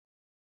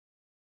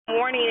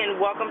morning and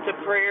welcome to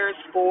Prayers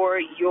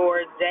for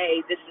Your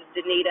Day. This is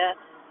Danita,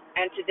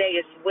 and today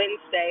is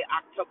Wednesday,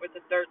 October the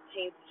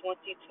 13th,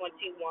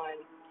 2021.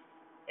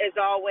 As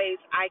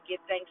always, I give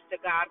thanks to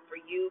God for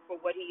you,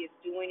 for what He is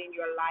doing in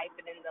your life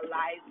and in the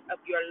lives of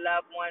your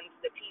loved ones,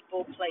 the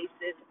people,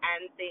 places,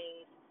 and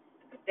things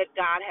that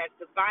God has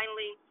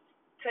divinely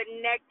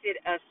connected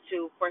us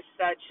to for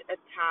such a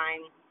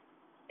time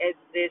as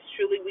this.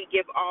 Truly, we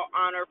give all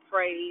honor,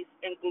 praise,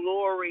 and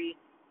glory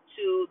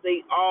to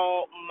the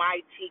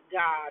Almighty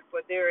God,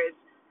 for there is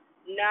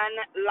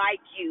none like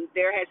you.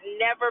 There has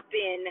never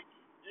been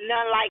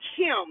none like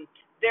Him.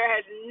 There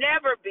has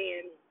never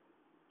been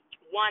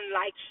one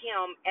like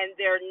Him, and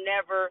there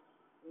never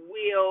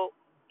will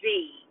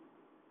be.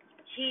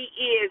 He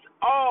is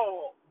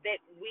all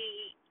that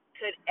we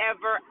could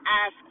ever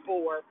ask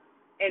for,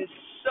 and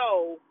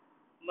so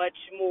much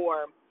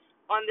more.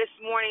 On this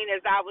morning,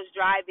 as I was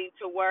driving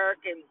to work,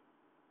 and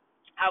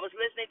I was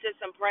listening to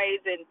some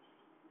praise and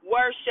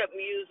worship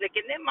music,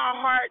 and then my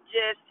heart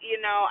just,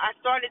 I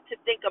started to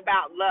think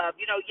about love.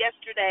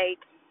 Yesterday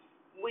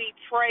we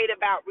prayed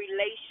about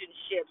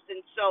relationships,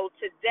 and so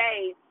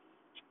today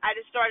I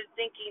just started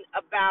thinking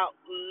about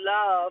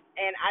love,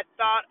 and I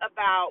thought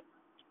about,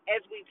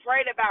 as we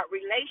prayed about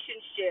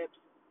relationships,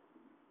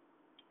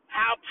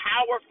 how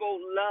powerful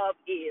love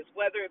is,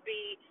 whether it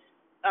be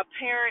a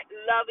parent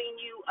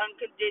loving you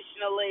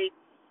unconditionally,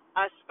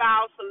 a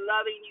spouse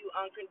loving you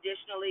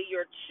unconditionally,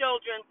 your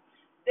children.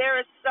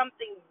 There is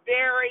something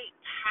very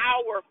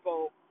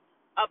powerful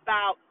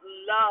about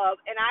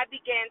love, and I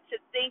began to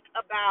think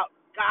about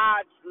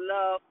God's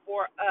love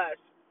for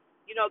us.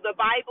 The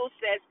Bible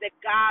says that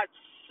God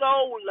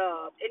so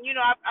loved, and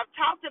I've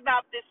talked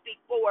about this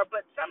before,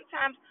 but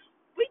sometimes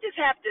we just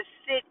have to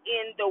sit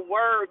in the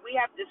Word. We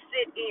have to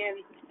sit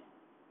in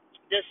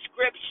the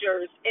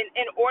Scriptures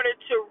in order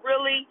to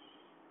really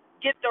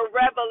get the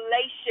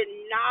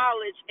revelation,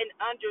 knowledge, and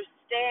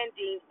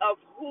understanding of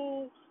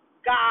who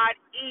God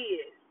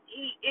is.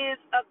 He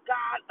is a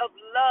God of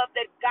love,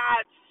 that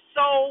God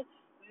so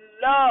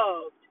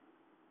loved.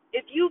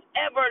 If you've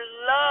ever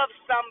loved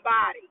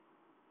somebody,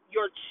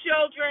 your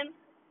children,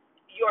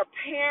 your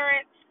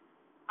parents,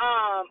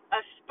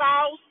 a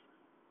spouse,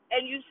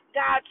 and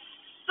God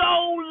so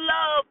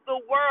loved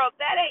the world,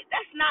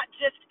 that's not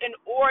just an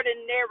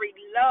ordinary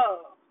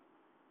love.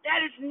 That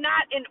is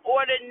not an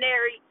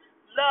ordinary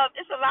love.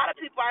 It's a lot of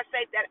people I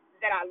say that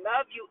I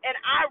love you, and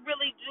I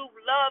really do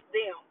love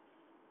them.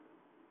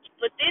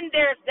 But then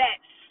there's that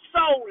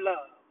so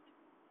love,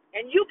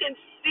 and you can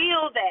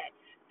feel that.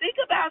 Think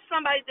about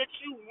somebody that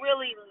you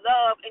really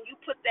love, and you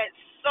put that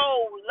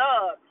so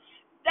love.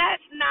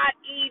 That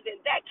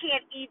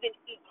can't even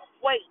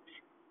equate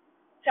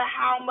to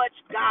how much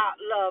God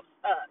loves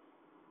us.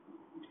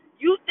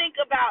 You think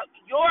about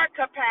your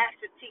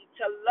capacity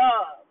to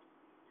love.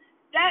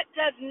 That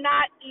does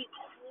not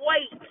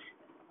equate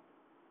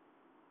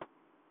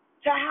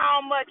to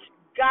how much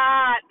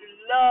God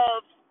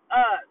loves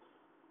us.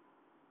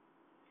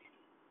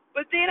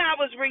 But then I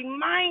was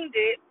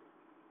reminded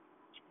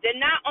that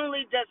not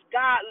only does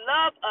God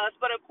love us,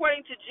 but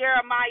according to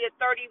Jeremiah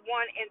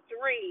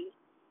 31:3,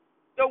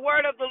 the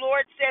word of the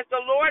Lord says, the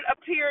Lord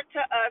appeared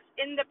to us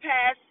in the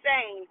past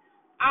saying,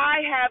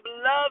 I have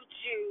loved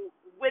you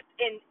with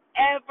an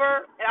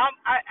ever,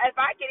 if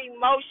I get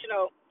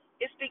emotional,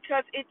 it's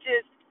because it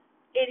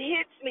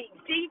hits me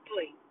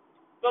deeply.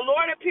 The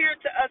Lord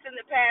appeared to us in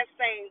the past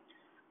saying,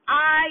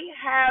 I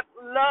have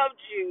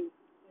loved you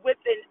with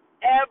an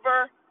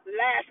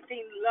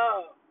everlasting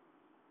love.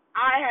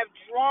 I have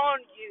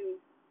drawn you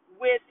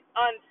with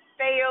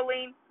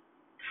unfailing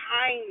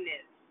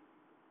kindness.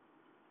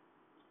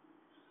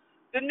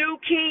 The New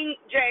King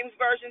James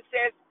Version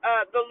says,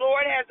 the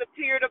Lord has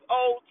appeared of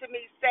old to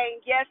me, saying,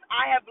 yes,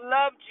 I have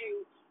loved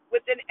you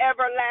with an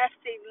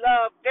everlasting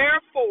love.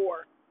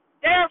 Therefore,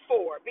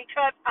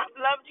 because I've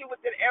loved you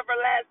with an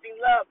everlasting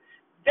love,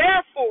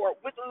 therefore,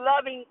 with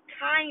loving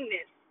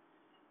kindness,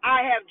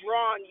 I have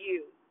drawn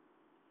you.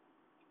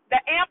 The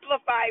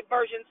Amplified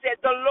Version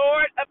said, the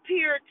Lord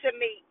appeared to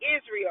me,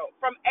 Israel,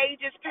 from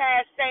ages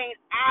past, saying,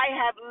 I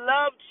have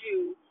loved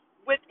you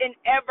with an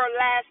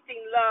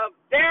everlasting love.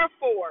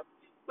 Therefore,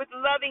 with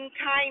loving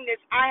kindness,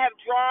 I have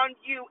drawn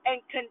you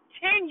and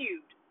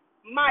continued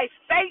my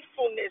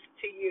faithfulness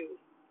to you.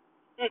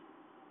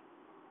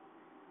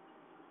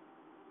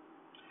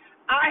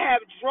 I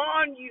have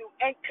drawn you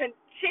and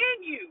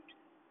continued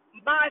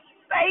my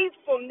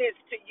faithfulness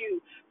to you.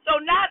 So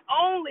not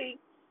only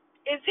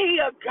is He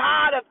a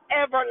God of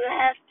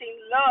everlasting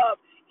love,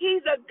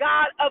 He's a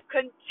God of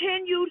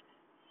continued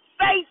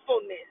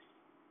faithfulness.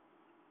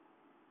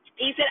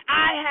 He said,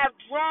 I have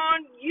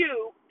drawn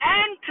you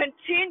and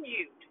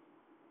continued.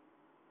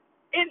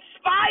 In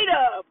spite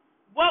of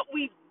what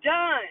we've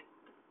done,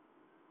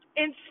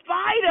 in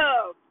spite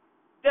of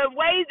the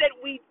way that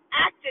we've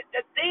acted,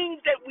 the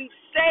things that we've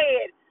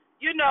said,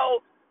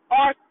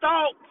 our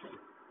thoughts.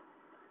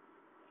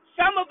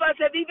 Some of us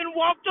have even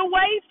walked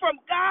away from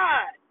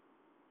God.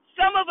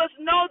 Some of us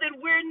know that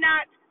we're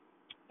not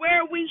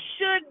where we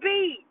should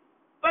be.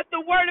 But the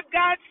Word of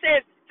God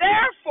says,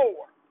 therefore,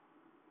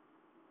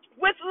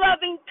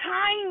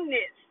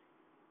 kindness.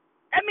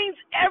 That means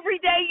every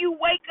day you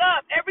wake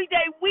up, every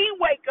day we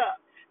wake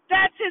up.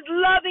 That's his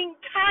loving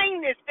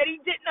kindness, that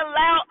he didn't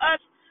allow us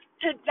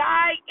to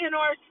die in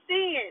our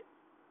sin.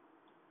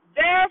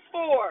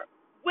 Therefore,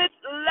 with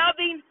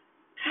loving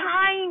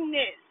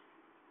kindness,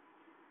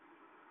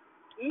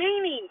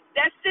 meaning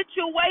that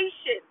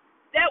situation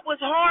that was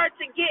hard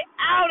to get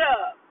out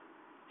of,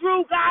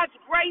 through God's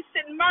grace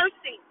and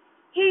mercy,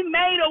 he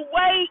made a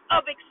way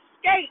of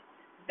escape.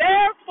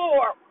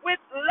 Therefore, with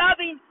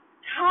loving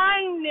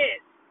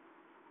kindness,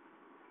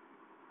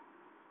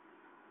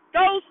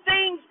 those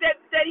things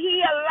that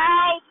he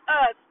allows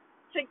us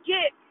to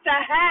get, to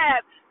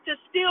have, to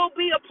still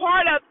be a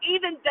part of,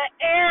 even the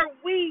air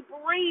we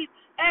breathe,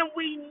 and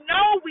we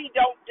know we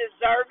don't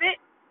deserve it,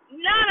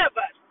 none of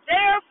us.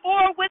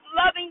 Therefore, with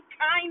loving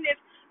kindness,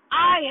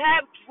 I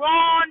have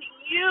drawn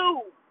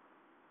you.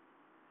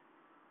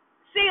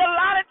 See, a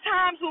lot of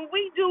times when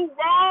we do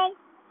wrong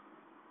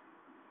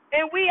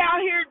and we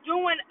out here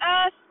doing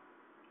us,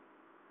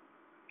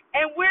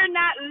 and we're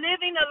not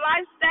living a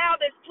lifestyle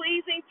that's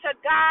pleasing to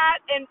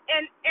God, and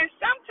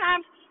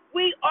sometimes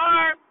we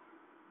are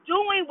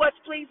doing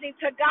what's pleasing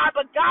to God,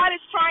 but God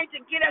is trying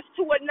to get us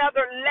to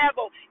another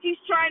level.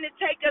 He's trying to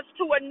take us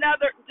to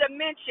another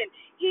dimension.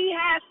 He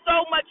has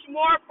so much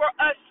more for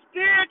us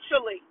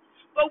spiritually,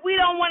 but we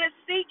don't want to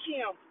seek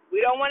him.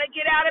 We don't want to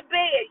get out of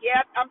bed.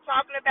 Yep, I'm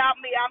talking about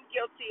me. I'm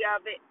guilty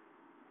of it,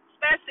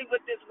 especially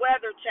with this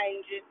weather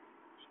changing.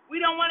 We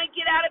don't want to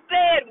get out of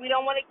bed. We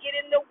don't want to get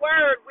in the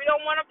word. We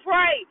don't want to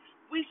pray.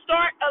 We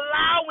start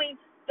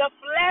allowing the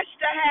flesh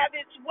to have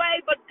its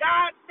way, but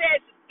God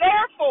says,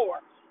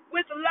 therefore,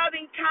 with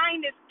loving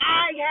kindness,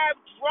 I have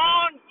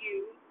drawn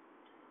you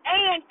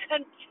and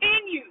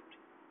continued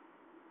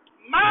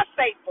my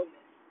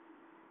faithfulness.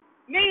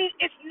 Meaning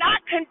it's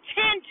not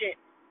contingent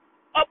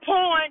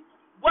upon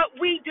what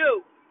we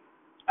do.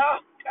 Oh,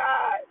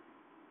 God.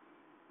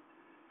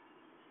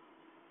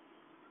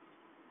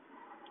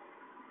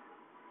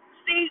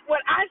 See,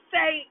 when I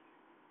say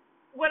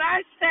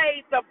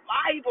the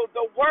Bible,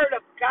 the Word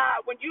of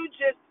God, when you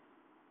just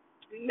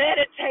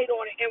meditate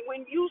on it, and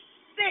when you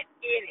sit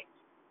in it,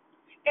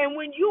 and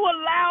when you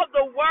allow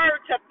the Word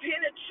to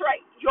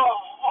penetrate your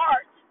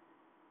heart,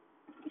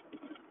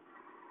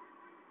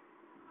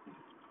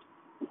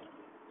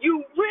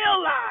 you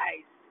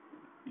realize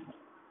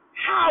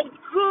how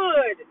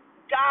good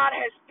God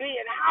has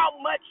been,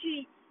 how much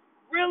he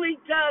really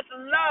does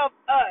love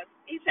us.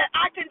 He said,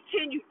 I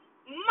continue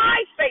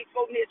my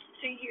faithfulness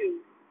to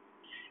you.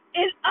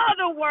 In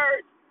other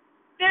words,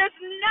 there's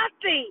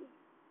nothing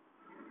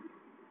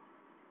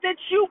that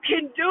you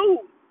can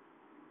do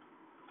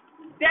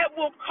that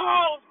will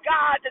cause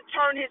God to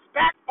turn his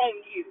back on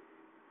you.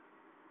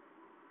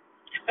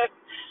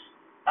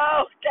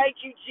 Oh,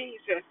 thank you,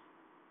 Jesus.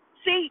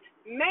 See,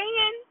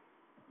 man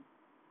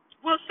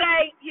will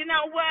say, you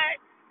know what?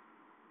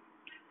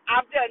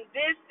 I've done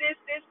this.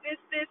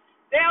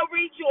 They'll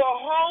read you a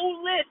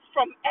whole list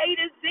from A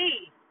to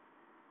Z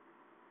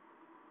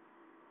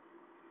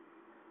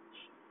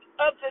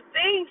of the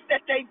things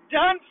that they've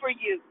done for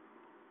you.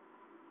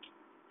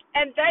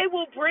 And they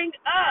will bring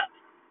up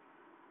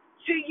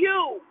to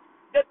you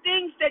the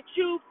things that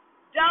you've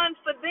done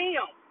for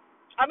them.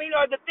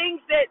 Or the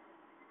things that,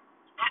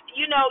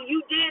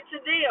 you did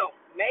to them.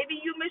 Maybe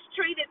you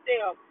mistreated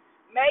them.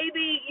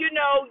 Maybe, you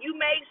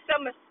made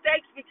some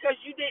mistakes because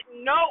you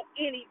didn't know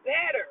any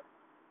better.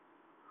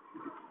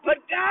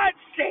 But God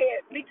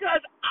said, because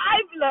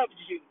I've loved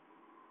you,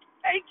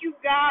 thank you,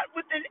 God,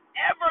 with an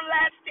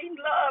everlasting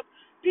love,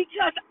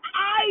 because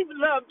I've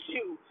loved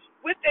you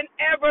with an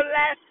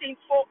everlasting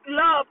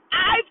love,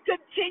 I've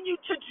continued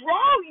to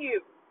draw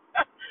you.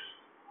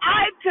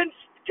 I've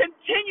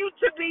continued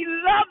to be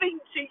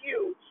loving to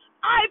you.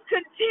 I've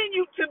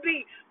continued to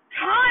be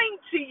kind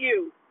to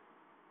you.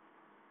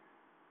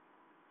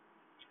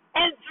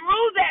 And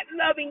through that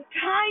loving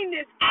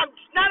kindness,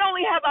 not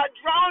only have I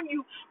drawn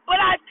you, but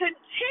I've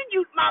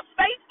continued my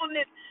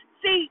faithfulness.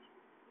 See,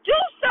 do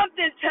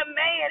something to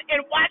man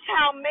and watch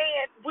how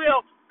man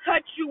will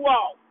cut you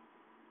off.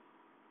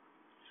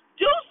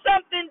 Do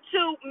something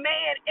to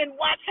man and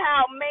watch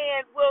how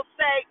man will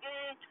say,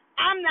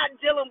 I'm not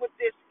dealing with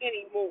this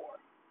anymore.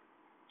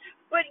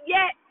 But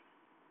yet,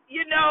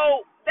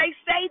 they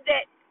say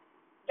that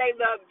they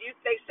love you.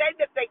 They say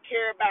that they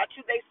care about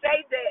you. They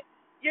say that,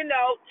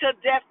 till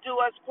death do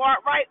us part,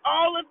 right?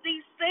 All of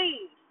these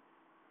things.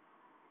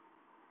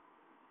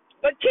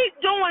 But keep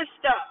doing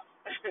stuff.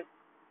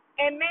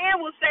 And man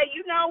will say,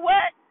 you know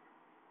what?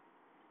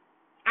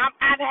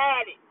 I've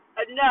had it.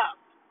 Enough.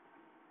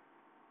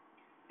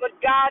 But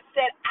God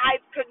said,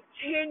 I've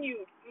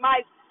continued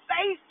my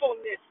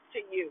faithfulness to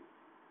you.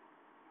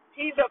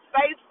 He's a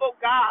faithful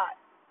God.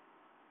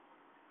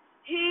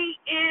 He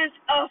is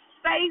a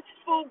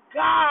faithful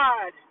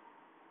God.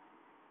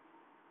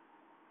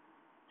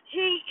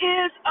 He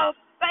is a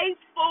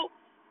faithful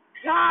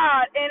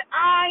God. And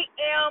I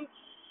am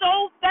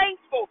so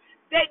thankful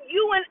that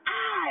you and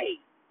I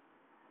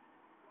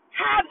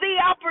have the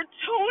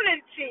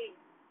opportunity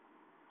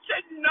to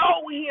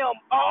know him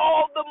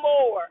all the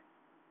more.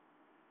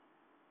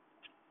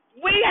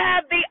 We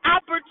have the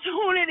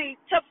opportunity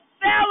to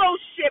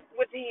fellowship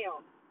with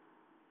him,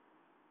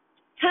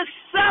 to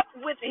sup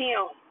with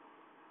him,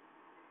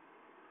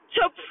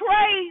 to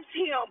praise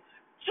him,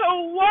 to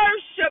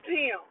worship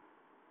him.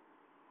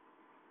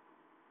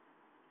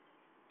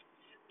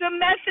 The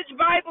Message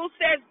Bible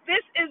says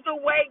this is the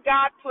way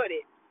God put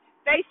it.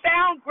 They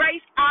found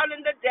grace out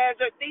in the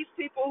desert, these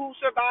people who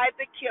survived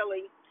the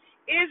killing.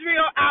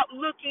 Israel out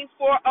looking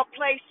for a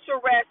place to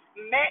rest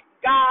met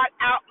God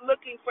out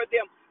looking for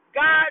them.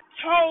 God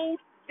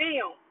told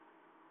them,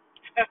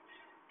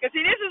 because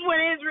see, this is when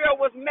Israel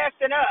was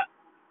messing up.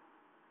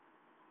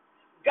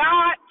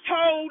 God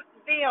told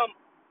them,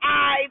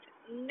 I've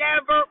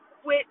never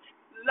quit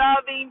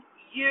loving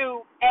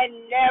you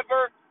and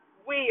never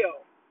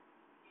will.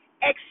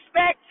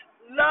 Expect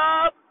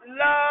love,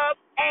 love,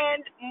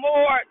 and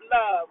more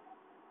love.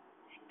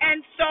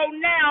 And so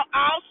now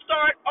I'll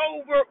start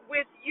over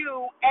with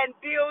you and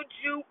build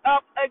you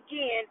up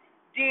again,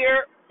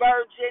 dear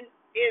virgin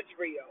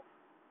Israel.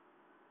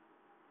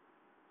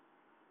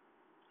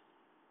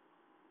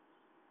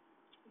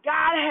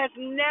 God has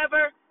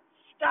never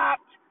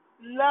stopped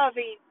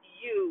loving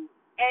you,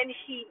 and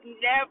he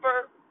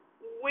never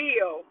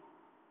will.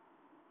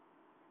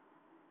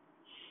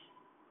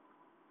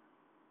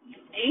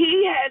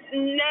 He has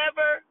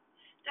never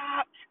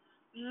stopped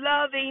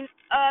loving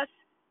us,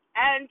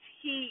 and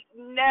he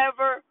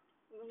never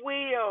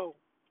will.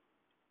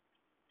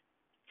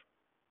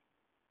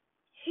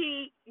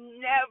 He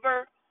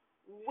never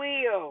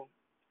will.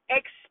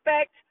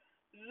 Expect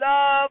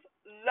love,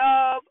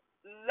 love,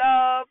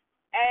 love,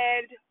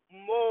 and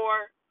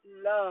more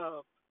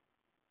love.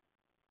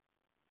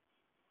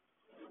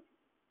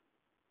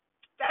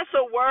 That's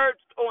a word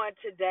on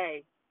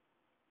today.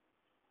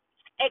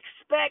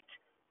 Expect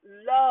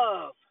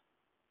love.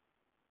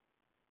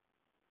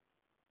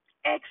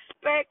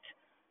 Expect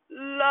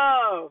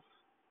love.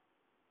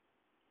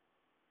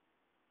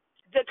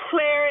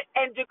 Declare it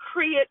and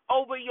decree it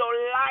over your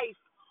life,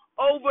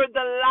 over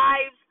the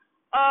lives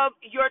of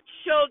your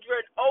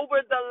children,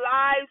 over the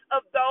lives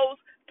of those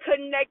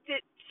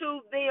connected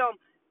to them,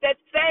 that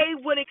they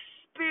would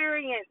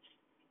experience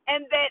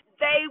and that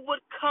they would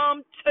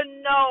come to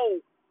know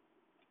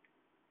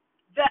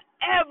the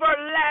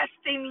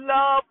everlasting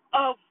love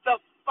of the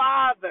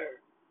Father.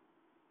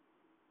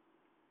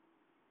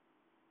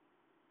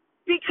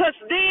 Because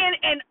then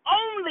and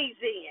only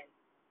then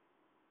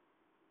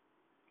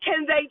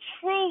can they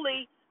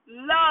truly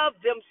love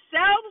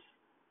themselves,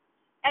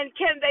 and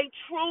can they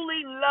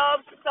truly love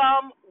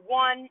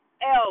someone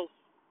else?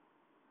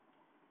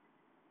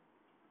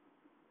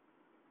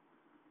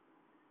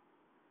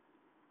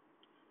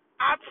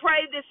 I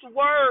pray this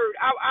word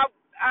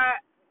I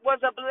was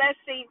a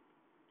blessing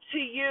to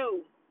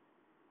you,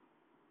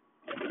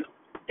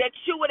 that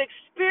you would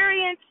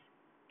experience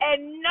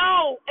and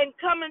know and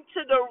come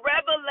into the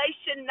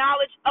revelation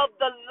knowledge of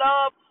the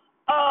love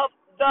of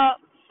the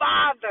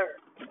Father.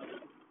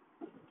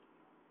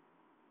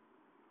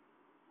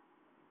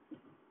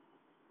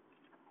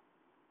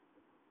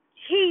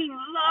 He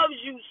loves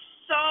you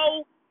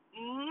so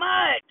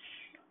much.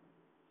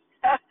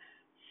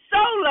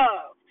 So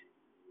loved.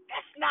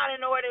 That's not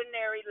an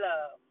ordinary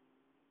love.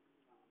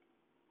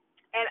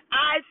 And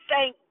I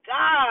thank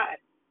God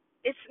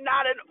it's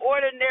not an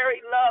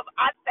ordinary love.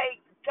 I thank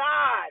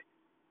God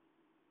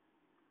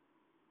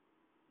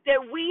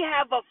that we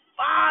have a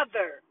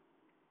Father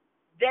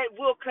that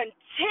will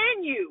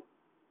continue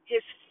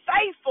his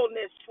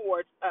faithfulness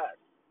towards us.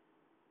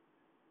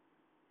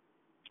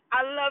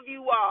 I love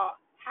you all.